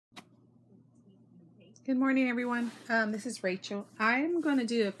Good morning, everyone. This is Rachel. I'm going to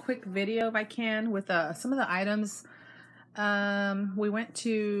do a quick video if I can with some of the items. We went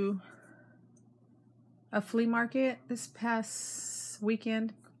to a flea market this past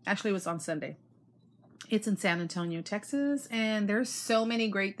weekend. Actually, it was on Sunday. It's in San Antonio, Texas, and there's so many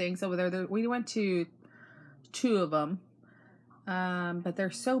great things over there. We went to two of them, but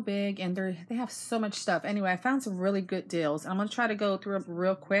they're so big and they have so much stuff. Anyway, I found some really good deals. I'm going to try to go through them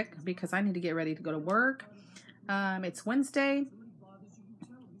real quick because I need to get ready to go to work. It's Wednesday,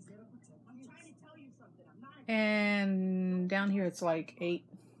 and down here it's like 8,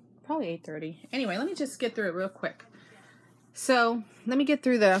 probably 8:30. Anyway, let me just get through it real quick. So let me get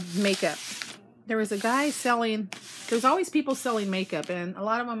through the makeup. There was a guy selling, there's always people selling makeup, and a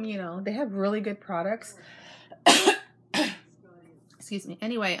lot of them, you know, they have really good products. Excuse me.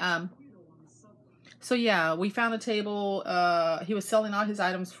 Anyway, so yeah, we found a table. He was selling all his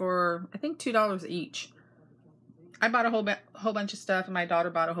items for, I think, $2 each. I bought a whole bunch of stuff, and my daughter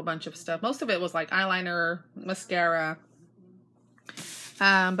bought a whole bunch of stuff. Most of it was like eyeliner, mascara.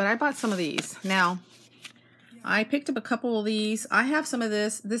 But I bought some of these. Now, I picked up a couple of these. I have some of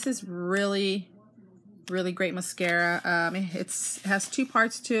this. This is really, really great mascara. It has two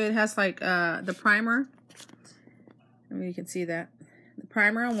parts to it. It has like the primer. I mean, you can see that. The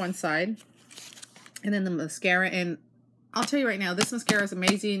primer on one side, and then the mascara. And I'll tell you right now, this mascara is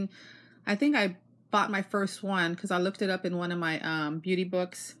amazing. I think I bought my first one because I looked it up in one of my beauty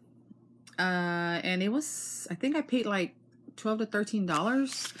books, and it was, I think I paid like $12 to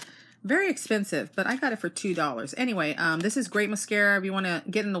 $13. Very expensive, but I got it for $2. Anyway, this is great mascara if you want to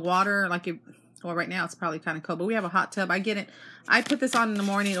get in the water. Well, right now it's probably kind of cold, but we have a hot tub. I get it. I put this on in the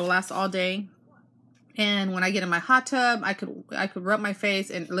morning. It'll last all day. And when I get in my hot tub, I could rub my face,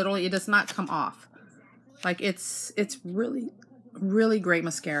 and literally it does not come off. Like it's really, really great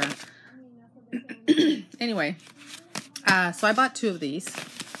mascara. Anyway, so I bought two of these,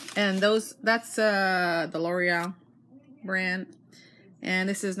 and that's the L'Oreal brand, and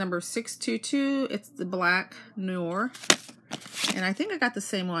this is number 622. It's the Black Noir, and I think I got the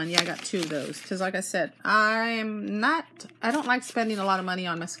same one. Yeah, I got two of those because, like I said, I don't like spending a lot of money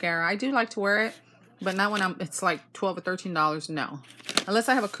on mascara. I do like to wear it, but not when it's like $12 or $13. No, unless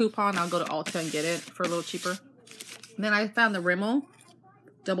I have a coupon, I'll go to Ulta and get it for a little cheaper. And then I found the Rimmel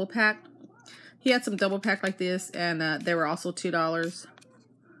double pack. He had some double pack like this, and they were also $2.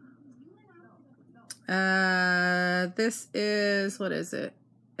 This is, what is it?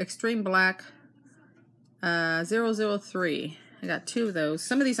 Extreme Black 003. I got two of those.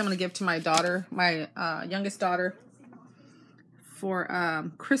 Some of these I'm going to give to my daughter, my youngest daughter, for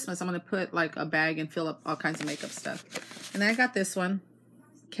Christmas. I'm going to put like a bag and fill up all kinds of makeup stuff. And then I got this one,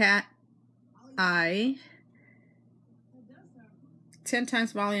 Cat Eye 10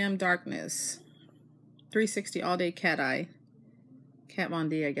 times volume darkness. 360 all day cat eye. Kat Von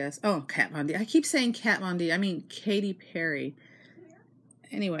D, I guess. Oh, Kat Von D. I keep saying Kat Von D. I mean Katy Perry.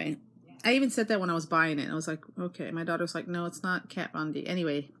 Anyway, I even said that when I was buying it. I was like, okay. My daughter's like, no, it's not Kat Von D.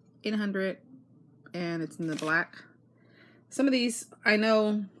 Anyway, 800, and it's in the black. Some of these, I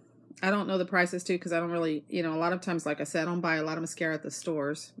don't know the prices too, because I don't really, you know, a lot of times, like I said, I don't buy a lot of mascara at the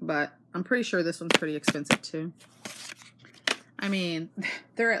stores, but I'm pretty sure this one's pretty expensive too. I mean,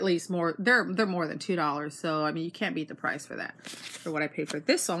 they're at least more, they're more than $2. So, I mean, you can't beat the price for that, for what I paid for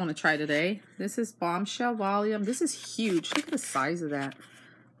this. So I want to try today. This is Bombshell Volume. This is huge. Look at the size of that.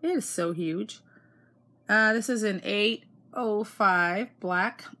 It is so huge. This is an 805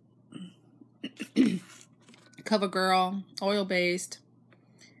 black. CoverGirl, oil-based.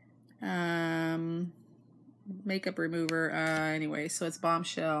 Makeup remover. Anyway, so it's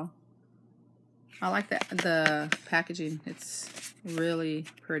Bombshell. I like the packaging. It's really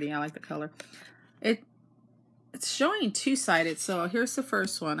pretty. I like the color. It's showing two-sided. So here's the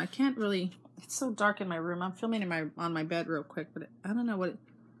first one. I can't really. It's so dark in my room. I'm filming on my bed real quick, but I don't know what.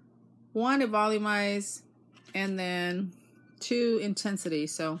 One, it volumize, and then 2, intensity.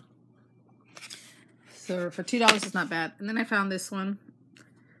 So for $2, it's not bad. And then I found this one.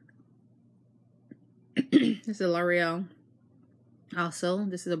 This is a L'Oreal. Also,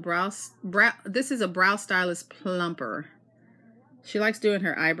 this is a brow stylist plumper. She likes doing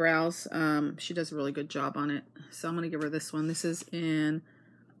her eyebrows. She does a really good job on it. So I'm gonna give her this one. This is in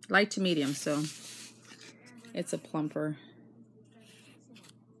light to medium, so it's a plumper.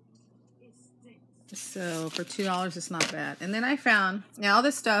 So for $2, it's not bad. And then I found, now all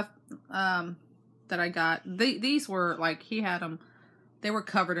this stuff that I got, these were like, he had them. They were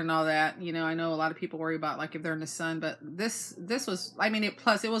covered and all that. You know, I know a lot of people worry about like if they're in the sun, but this was, I mean,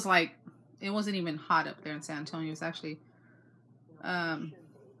 plus it was like, it wasn't even hot up there in San Antonio. It was actually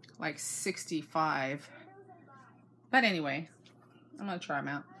like 65. But anyway, I'm gonna try them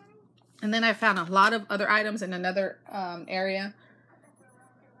out. And then I found a lot of other items in another area.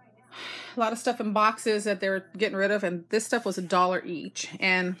 A lot of stuff in boxes that they're getting rid of, and this stuff was $1 each.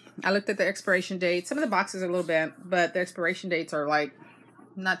 And I looked at the expiration date. Some of the boxes are a little bent, but the expiration dates are like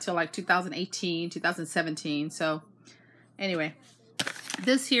not till like 2018, 2017. So anyway,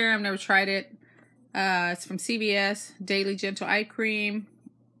 this here, I've never tried it. It's from CVS. Daily Gentle Eye Cream.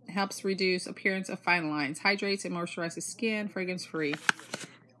 Helps reduce appearance of fine lines. Hydrates and moisturizes skin. Fragrance free.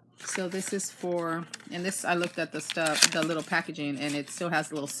 So this is for, and this, I looked at the stuff, the little packaging, and it still has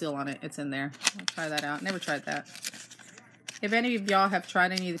a little seal on it. It's in there. I'll try that out. Never tried that. If any of y'all have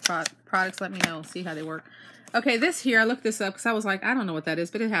tried any of the products, let me know. See how they work. Okay, this here, I looked this up because I was like, I don't know what that is,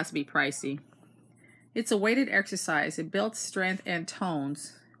 but it has to be pricey. It's a weighted exercise. It builds strength and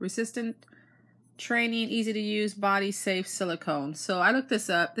tones. Resistant training, easy to use, body safe silicone. So I looked this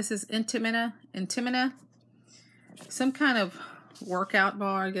up. This is Intimina. Some kind of workout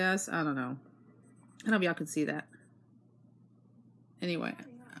bar, I guess. I don't know. I don't know if y'all can see that. Anyway,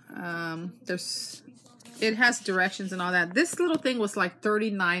 it has directions and all that. This little thing was like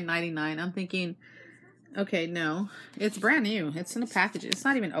 $39.99. I'm thinking, okay, no, it's brand new. It's in a package. It's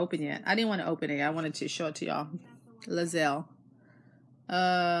not even open yet. I didn't want to open it. I wanted to show it to y'all. Lazelle.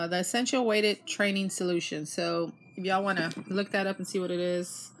 The Essential Weighted Training Solution. So if y'all want to look that up and see what it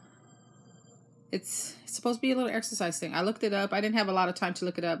is, it's supposed to be a little exercise thing. I looked it up. I didn't have a lot of time to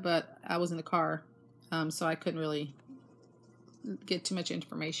look it up, but I was in the car, so I couldn't really get too much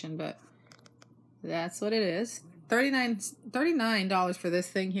information, but that's what it is. $39 for this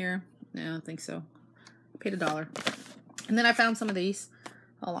thing here. No, I don't think so. I paid $1. And then I found some of these.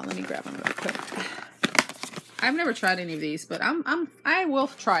 Hold on, let me grab them really quick. I've never tried any of these, but I will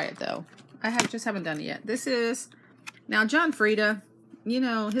try it though. I just haven't done it yet. This is, now John Frieda, you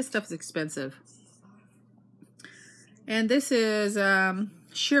know, his stuff is expensive. And this is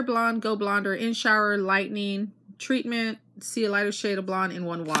Sheer Blonde, Go Blonder, In Shower Lightening Treatment. See a lighter shade of blonde in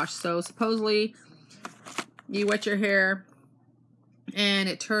one wash. So supposedly you wet your hair and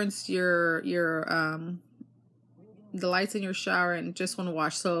it turns the lights in your shower in just one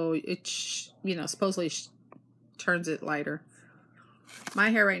wash. So it, you know, supposedly turns it lighter. My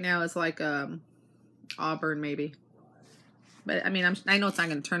hair right now is like auburn maybe. But I mean, I know it's not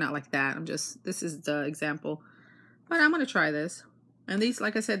going to turn out like that. This is the example. But I'm going to try this. And these,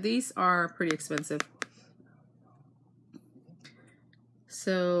 like I said, these are pretty expensive.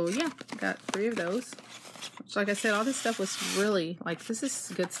 So, yeah, I got 3 of those. Which, like I said, all this stuff was really, like, this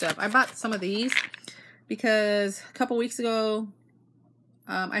is good stuff. I bought some of these because a couple weeks ago,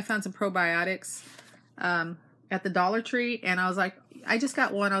 I found some probiotics at the Dollar Tree. And I was like, I just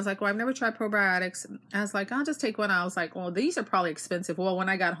got one. I was like, well, I've never tried probiotics. I was like, I'll just take one. I was like, well, these are probably expensive. Well, when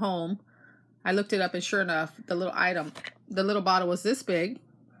I got home, I looked it up, and sure enough, the little bottle was this big,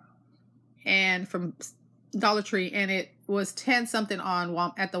 and from Dollar Tree, and it was 10 something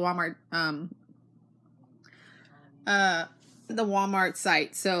on at the Walmart, the Walmart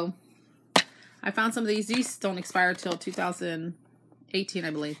site. So I found some of these. These don't expire till 2018,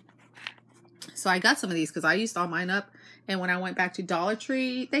 I believe. So I got some of these because I used all mine up, and when I went back to Dollar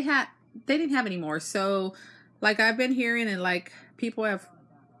Tree, they didn't have any more. So, like I've been hearing, and like people have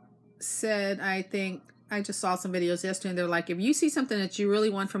said, I think I just saw some videos yesterday, and they're like, if you see something that you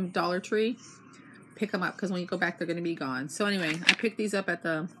really want from Dollar Tree, pick them up, because when you go back, they're going to be gone. So anyway, I picked these up at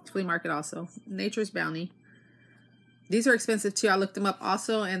the flea market also. Nature's Bounty. These are expensive too. I looked them up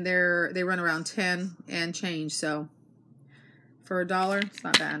also, and they run around 10 and change. So for $1, it's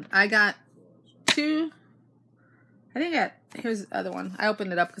not bad. I got 2. I think here's the other one. I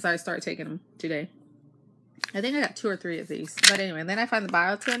opened it up because I started taking them today. I think I got 2 or 3 of these. But anyway, and then I found the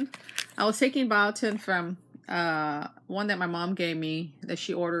biotin. I was taking biotin from one that my mom gave me that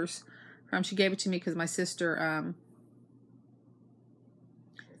she orders from. She gave it to me because my sister,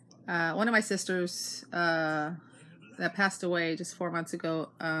 one of my sisters that passed away just 4 months ago,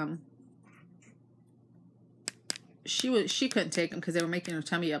 she couldn't take them because they were making her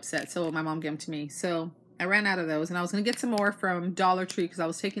tummy upset. So my mom gave them to me. So I ran out of those, and I was going to get some more from Dollar Tree because I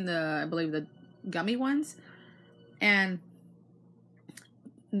was taking I believe the gummy ones. And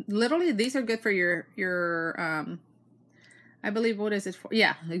literally, these are good for your I believe, what is it for?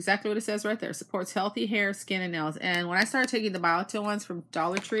 Yeah, exactly what it says right there. Supports healthy hair, skin, and nails. And when I started taking the biotin ones from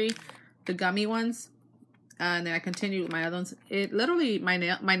Dollar Tree, the gummy ones, and then I continued with my other ones, it literally, my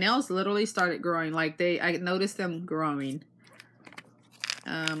nails literally started growing. Like I noticed them growing.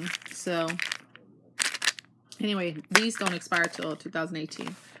 So anyway, these don't expire till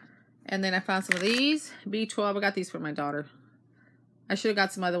 2018. And then I found some of these. B12, I got these for my daughter. I should have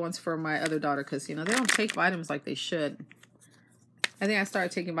got some other ones for my other daughter because, you know, they don't take vitamins like they should. I think I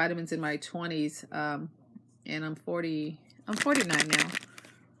started taking vitamins in my 20s, and I'm 49 now.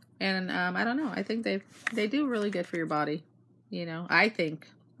 And I don't know. I think they do really good for your body. You know, I think.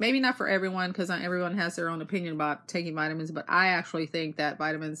 Maybe not for everyone because not everyone has their own opinion about taking vitamins. But I actually think that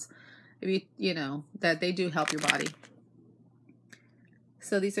vitamins, you know, that they do help your body.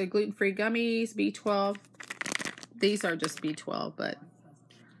 So these are gluten-free gummies, B12. These are just B12, but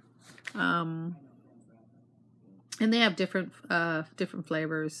and they have different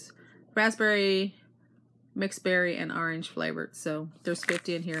flavors. Raspberry, mixed berry, and orange flavored. So there's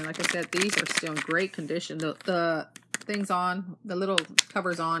 50 in here. And like I said, these are still in great condition. The thing's on, the little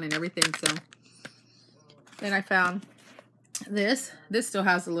cover's on and everything. So then I found this. This still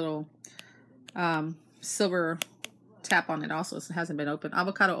has a little silver tap on it also. It hasn't been opened.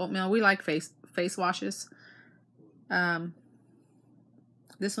 Avocado oatmeal. We like face washes.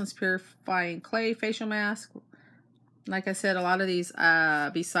 This one's purifying clay facial mask. Like I said, a lot of these,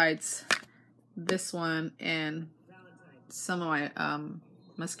 besides this one and some of my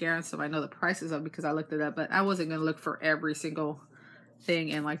mascara and stuff, I know the prices of because I looked it up, but I wasn't gonna look for every single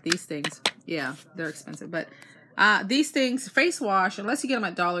thing. And like these things, yeah, they're expensive. But these things, face wash, unless you get them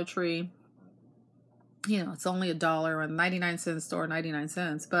at Dollar Tree, you know, it's only $1 or 99-cent store, 99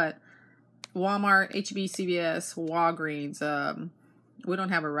 cents. But Walmart, HEB, CVS, Walgreens, we don't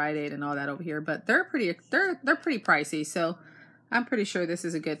have a Rite Aid and all that over here, but they're pretty pricey. So I'm pretty sure this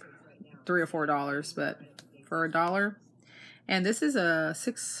is a good $3 or $4, but for $1. And this is a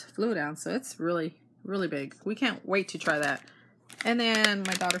 6 fluid ounce, so it's really, really big. We can't wait to try that. And then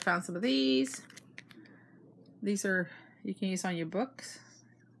my daughter found some of these. These are, you can use on your books.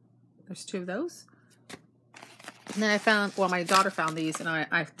 There's 2 of those. And then I found, well, my daughter found these, and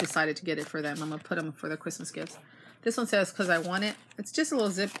I decided to get it for them. I'm going to put them for their Christmas gifts. This one says, because I want it. It's just a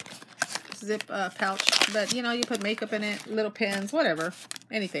little zip pouch. But, you know, you put makeup in it, little pins, whatever.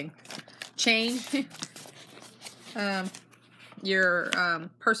 Anything. Chain. Your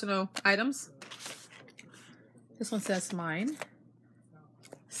personal items. This one says mine.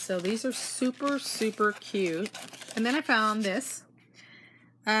 So these are super, super cute. And then I found this.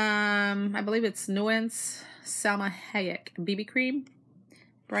 I believe it's Nuance Salma Hayek BB cream,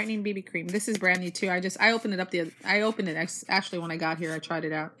 brightening BB cream. This is brand new too. I opened it up I opened it actually when I got here. I tried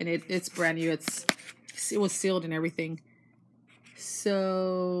it out, and it's brand new. It was sealed and everything.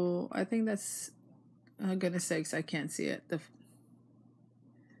 So I think that's, oh goodness sakes, I can't see it.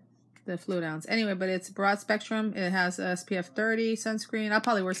 The fluid ounce. Anyway, but it's broad spectrum. It has SPF 30 sunscreen. I'll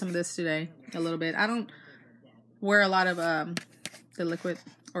probably wear some of this today a little bit. I don't wear a lot of the liquid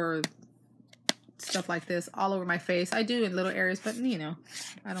or stuff like this all over my face. I do in little areas, but you know,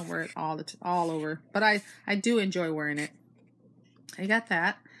 I don't wear it all over. But I do enjoy wearing it. I got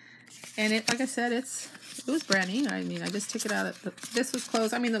that, and it, like I said, it was brand new. I mean, I just took it out. This was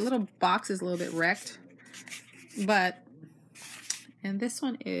closed. I mean, the little box is a little bit wrecked, but, and this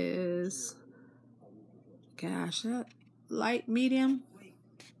one is, gosh, that light medium. I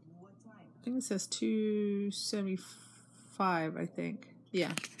think it says 275. I think,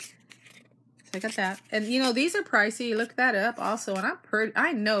 yeah. I got that. And you know, these are pricey. Look that up also. And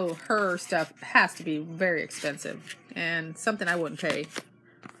I know her stuff has to be very expensive and something I wouldn't pay.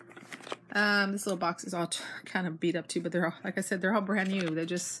 This little box is all kind of beat up too, but they're all, like I said, they're all brand new. They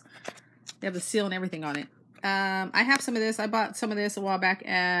have the seal and everything on it. I have some of this. I bought some of this a while back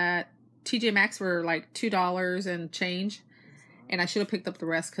at TJ Maxx for like $2 and change. And I should have picked up the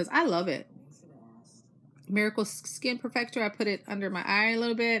rest because I love it. Miracle Skin Perfector. I put it under my eye a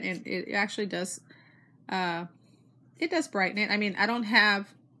little bit, and it actually does, it does brighten it. I mean, I don't have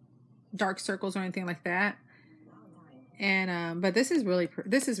dark circles or anything like that. And, but this is really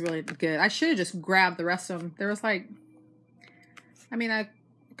good. I should have just grabbed the rest of them. There was like, I mean, I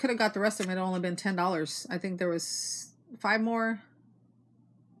could have got the rest of them. It only been $10. I think there was 5 more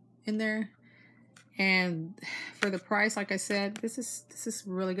in there. And for the price, like I said, this is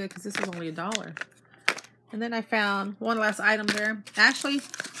really good because this is only $1. And then I found one last item there. Actually,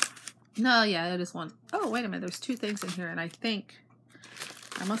 no, yeah, it is one. Oh, wait a minute. There's 2 things in here, and I think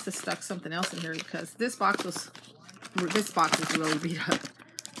I must have stuck something else in here because this box is really beat up.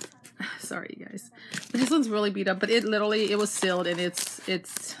 Sorry, you guys. This one's really beat up, but it was sealed, and the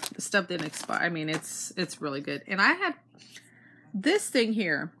stuff didn't expire. I mean, it's really good. And I had this thing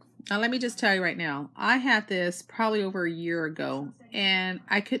here. Now, let me just tell you right now, I had this probably over a year ago, and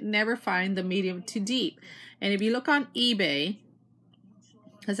I could never find the medium to deep. And if you look on eBay,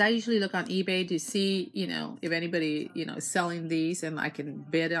 because I usually look on eBay to see, you know, if anybody, you know, is selling these and I can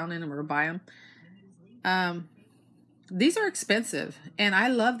bid on them or buy them. These are expensive, and I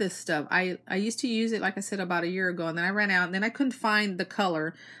love this stuff. I used to use it, like I said, about a year ago, and then I ran out, and then I couldn't find the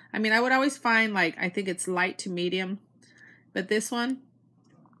color. I mean, I would always find, like, I think it's light to medium, but this one,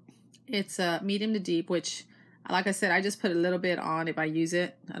 it's medium to deep, which, like I said, I just put a little bit on if I use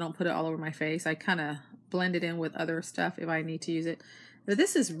it. I don't put it all over my face. I kind of blend it in with other stuff if I need to use it. But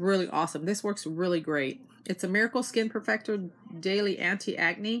this is really awesome. This works really great. It's a Miracle Skin Perfector Daily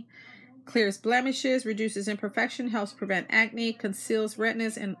Anti-Acne. Clears blemishes, reduces imperfection, helps prevent acne, conceals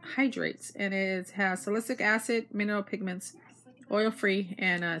redness, and hydrates. And it has salicylic acid, mineral pigments, oil-free,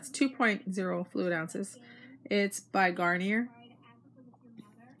 and it's 2.0 fluid ounces. It's by Garnier.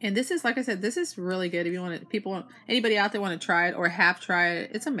 And this is, like I said, this is really good if you want to, anybody out there want to try it or have tried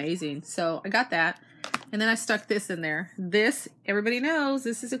it. It's amazing. So I got that. And then I stuck this in there. This, everybody knows,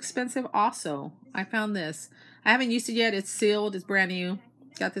 this is expensive also. I found this. I haven't used it yet. It's sealed. It's brand new.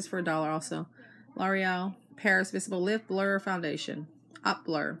 Got this for $1 also. L'Oreal Paris Visible Lift Blur Foundation. Up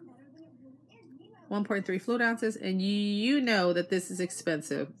Blur. 1.3 fluid ounces. And you know that this is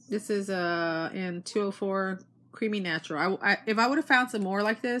expensive. This is in 204 Creamy Natural. If I would have found some more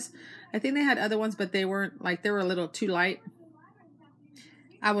like this, I think they had other ones, but they weren't, like, they were a little too light.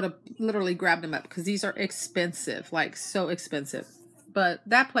 I would have literally grabbed them up because these are expensive, like so expensive. But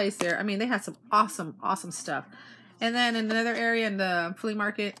that place there, I mean, they had some awesome, awesome stuff. And then in another area in the flea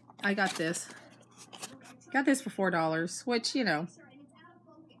market, I got this. Got this for $4, which, you know,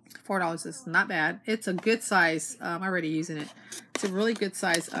 $4 is not bad. It's a good size. I'm already using it. It's a really good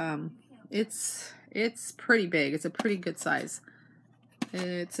size. It's pretty big. It's a pretty good size.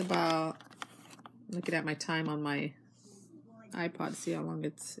 It's about, looking at my time on my iPod, see how long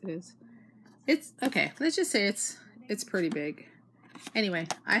it is. It's okay. Let's just say it's pretty big. Anyway,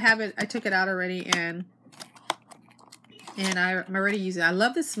 I have it. I took it out already, and I'm already using it. I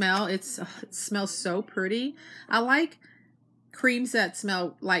love the smell. It smells so pretty. I like creams that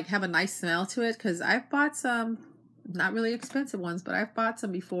smell like have a nice smell to it because I've bought some, not really expensive ones, but I've bought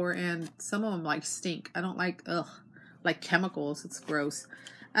some before, and some of them like stink. I don't like like chemicals. It's gross.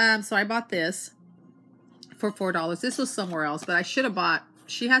 So I bought this for $4. This was somewhere else, but I should have bought.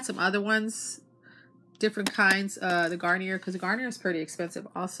 She had some other ones, different kinds. The Garnier, because the Garnier is pretty expensive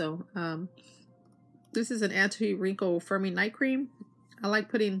also. This is an anti-wrinkle firming night cream. I like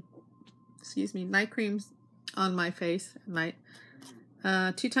putting, night creams on my face at night.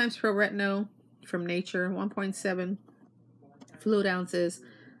 2 times pro retinol from Nature, 1.7 fluid ounces.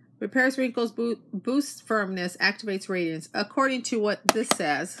 Repairs wrinkles, boosts firmness, activates radiance. According to what this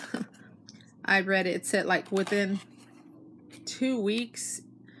says, I read it. It said like within 2 weeks.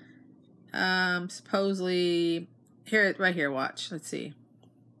 Supposedly, right here. Watch. Let's see.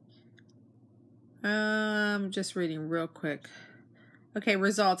 Just reading real quick. Okay,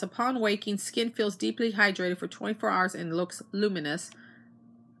 results. Upon waking, skin feels deeply hydrated for 24 hours and looks luminous.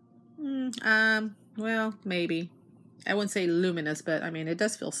 Well, maybe. I wouldn't say luminous, but I mean, it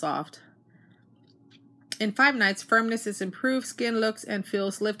does feel soft. In 5 nights, firmness is improved, skin looks and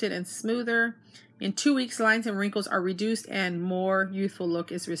feels lifted and smoother. In 2 weeks, lines and wrinkles are reduced and more youthful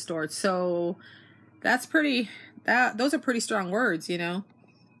look is restored. So that's those are pretty strong words, you know.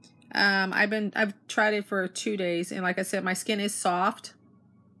 I've tried it for 2 days, and like I said, my skin is soft.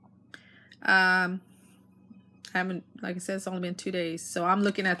 Like I said, it's only been 2 days, so I'm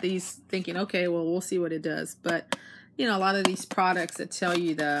looking at these thinking, okay, well, we'll see what it does. But you know, a lot of these products that tell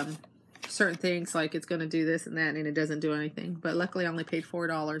you the certain things, like it's going to do this and that, and it doesn't do anything. But luckily, I only paid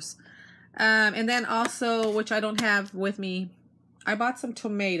 $4. And then also, which I don't have with me, I bought some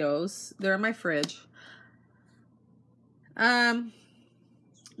tomatoes. They're in my fridge.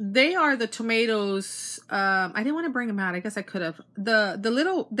 They are the tomatoes. I didn't want to bring them out. I guess I could have.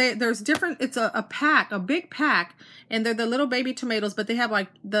 There's different. It's a pack, a big pack, and they're the little baby tomatoes. But they have like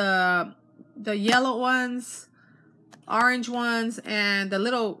the yellow ones, orange ones, and the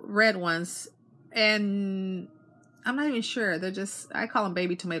little red ones. And I'm not even sure. They're just, I call them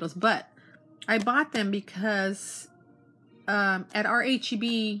baby tomatoes. But I bought them because at our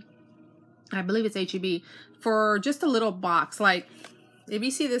H-E-B, I believe it's H-E-B, for just a little box, like. If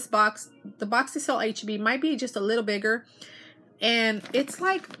you see this box, the box they sell H-E-B might be just a little bigger. And it's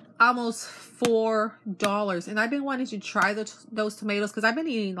like almost $4. And I've been wanting to try those tomatoes because I've been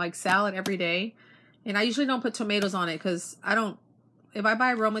eating like salad every day. And I usually don't put tomatoes on it because if I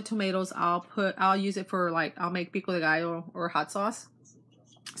buy Roma tomatoes, I'll use it for like, I'll make pico de gallo or hot sauce.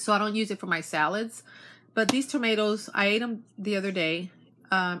 So I don't use it for my salads. But these tomatoes, I ate them the other day.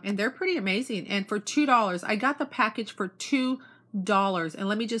 And they're pretty amazing. And for $2, I got the package for $2. And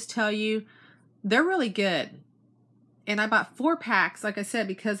let me just tell you, they're really good. And I bought 4 packs, like I said,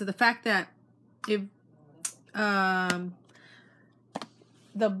 because of the fact that if Um,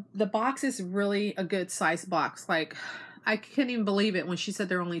 the box is really a good size box. Like, I couldn't even believe it when she said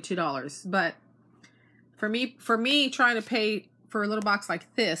they're only $2. But for me trying to pay for a little box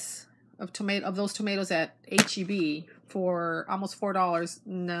like this of those tomatoes at HEB for almost $4,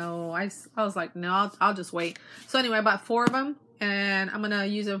 no, I was like, no, I'll just wait. So anyway, I bought 4 of them, and I'm gonna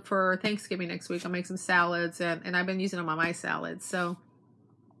use them for Thanksgiving next week. I'll make some salads, and I've been using them on my salads. So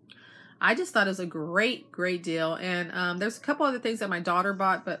I just thought it was a great deal. And there's a couple other things that my daughter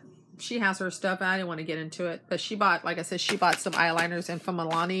bought, but she has her stuff, and I didn't want to get into it. But she bought, like I said, she bought some eyeliners, and from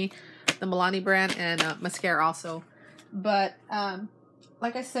Milani, the Milani brand, and mascara also. But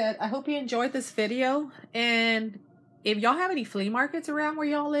like I said, I hope you enjoyed this video. And if y'all have any flea markets around where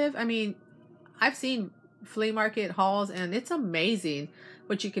y'all live, I mean, I've seen flea market hauls, and it's amazing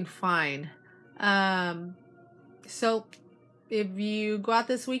what you can find. So if you go out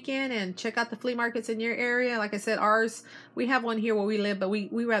this weekend and check out the flea markets in your area, like I said, ours, we have one here where we live, but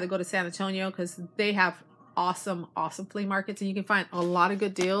we rather go to San Antonio because they have awesome flea markets, and you can find a lot of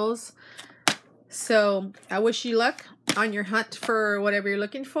good deals. So I wish you luck on your hunt for whatever you're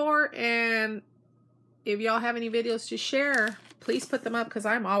looking for. And if y'all have any videos to share, please put them up, because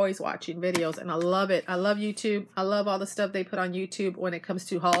I'm always watching videos, and I love it. I love YouTube. I love all the stuff they put on YouTube when it comes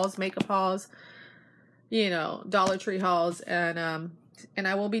to hauls, makeup hauls, you know, Dollar Tree hauls. And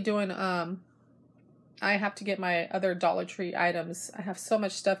I will be doing, I have to get my other Dollar Tree items. I have so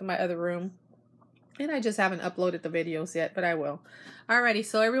much stuff in my other room, and I just haven't uploaded the videos yet, but I will. Alrighty,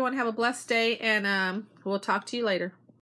 so everyone have a blessed day, and we'll talk to you later.